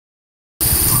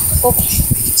Okay.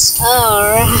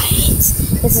 Alright.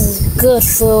 This is good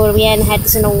food. We hadn't had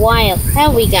this in a while,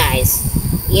 have we, guys?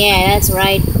 Yeah, that's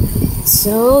right.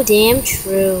 So damn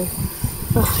true.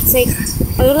 Oh, it's like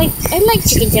I like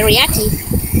chicken teriyaki.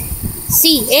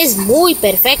 Sí, es muy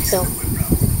perfecto.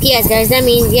 Yes, guys, that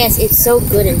means yes, it's so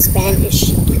good in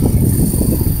Spanish.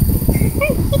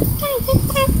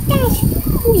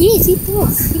 Oh yes, it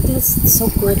does. It does. It's so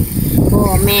good.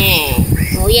 Oh man.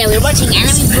 Oh yeah, we're watching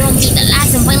Anime Brunch, the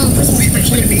last and final Christmas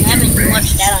special. If you haven't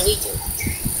watched that on YouTube,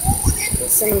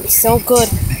 it's gonna be so good.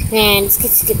 And it's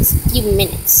a few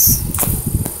minutes.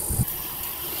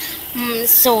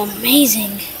 It's so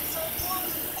amazing.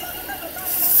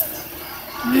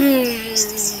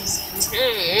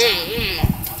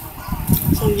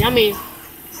 So yummy.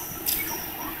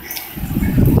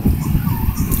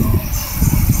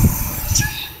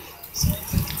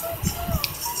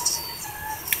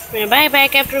 We're gonna buy it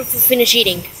back after we finish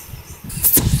eating.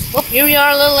 Well, here we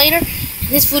are a little later.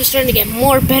 This food is starting to get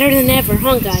more better than ever,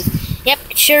 huh, guys? Yep,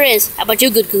 it sure is. How about you,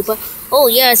 good Koopa? Oh,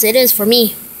 yes, it is for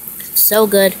me. So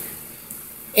good.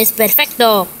 It's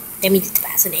perfecto. That means it's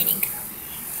fascinating.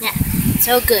 Yeah,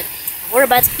 so good. We're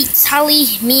about to eat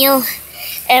Sally meal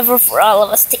ever for all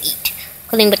of us to eat,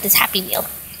 including with this Happy Meal.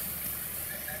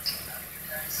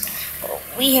 Oh,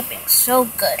 we have been so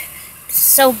good.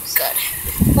 So good.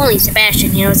 Only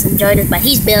Sebastian here has enjoyed it, but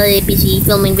he's barely busy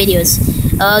filming videos.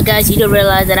 Guys, you do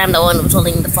realize that I'm the one who's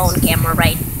holding the phone camera,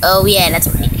 right? Oh yeah, that's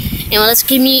right. Anyway, let's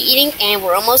continue eating, and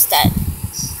we're almost done.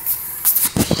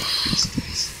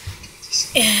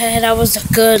 Yeah, that was a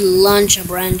good lunch or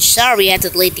brunch. Sorry I had to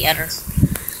delete the other.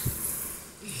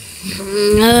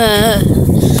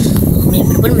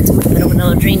 Maybe what am I doing? Better with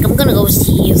another drink. I'm gonna go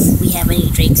see if we have any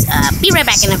drinks. Be right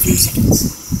back in a few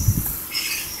seconds.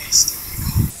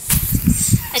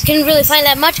 I couldn't really find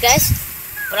that much, guys,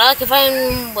 but all I could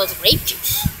find was grape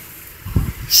juice.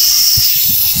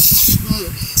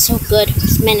 So good.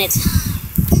 This minute.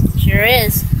 Sure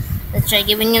is. Let's try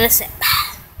giving it a sip.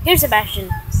 Here, Sebastian.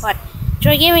 What?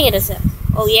 Try giving it a sip.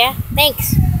 Oh yeah?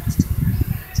 Thanks.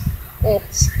 Oh.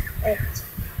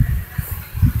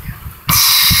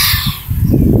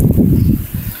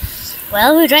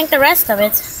 Well, we drank the rest of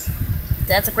it.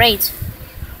 That's great.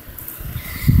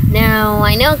 Now,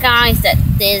 I know, guys, that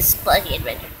this plushie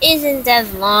adventure isn't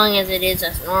as long as it is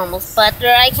as normals, but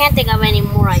I can't think of any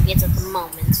more ideas at the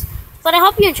moment. But I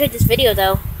hope you enjoyed this video,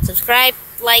 though. Subscribe,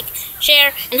 like,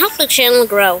 share, and help the channel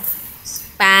grow.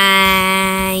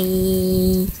 Bye.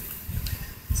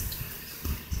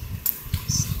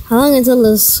 How long until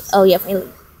this? Oh, yeah,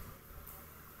 finally.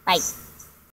 Bye.